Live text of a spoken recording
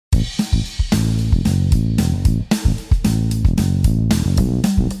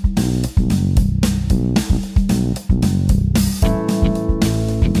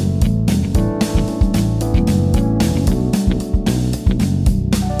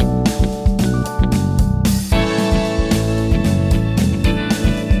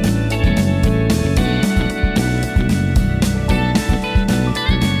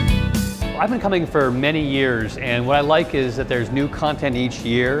coming for many years, and what I like is that there's new content each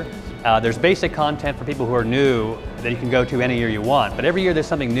year. There's basic content for people who are new that you can go to any year you want, but every year there's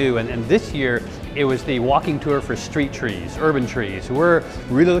something new, and this year it was the walking tour for street trees, urban trees. We're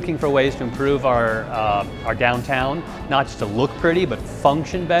really looking for ways to improve our downtown, not just to look pretty, but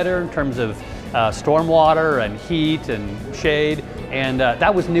function better in terms of stormwater and heat and shade, and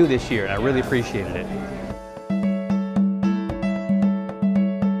that was new this year, and I really appreciated it.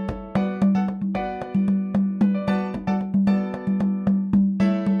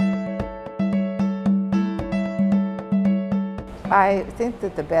 I think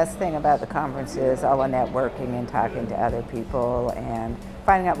that the best thing about the conference is all the networking and talking to other people and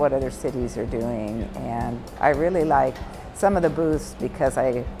finding out what other cities are doing. And I really like some of the booths because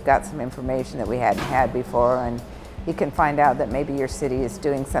I got some information that we hadn't had before, and you can find out that maybe your city is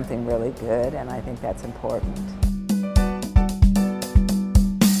doing something really good, and I think that's important.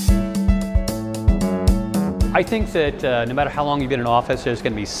 I think that no matter how long you've been in office, there's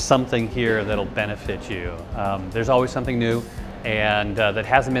going to be something here that'll benefit you. There's always something new, and that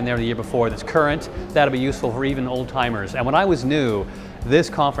hasn't been there the year before, that's current, that'll be useful for even old timers. And when I was new,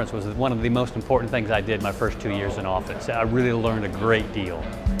 this conference was one of the most important things I did my first 2 years in office. I really learned a great deal.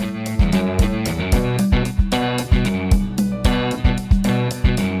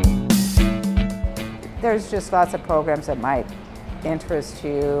 There's just lots of programs that might interest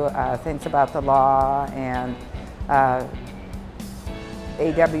you, things about the law and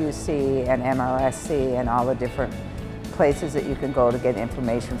AWC and MRSC and all the different places that you can go to get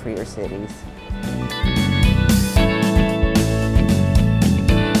information for your cities.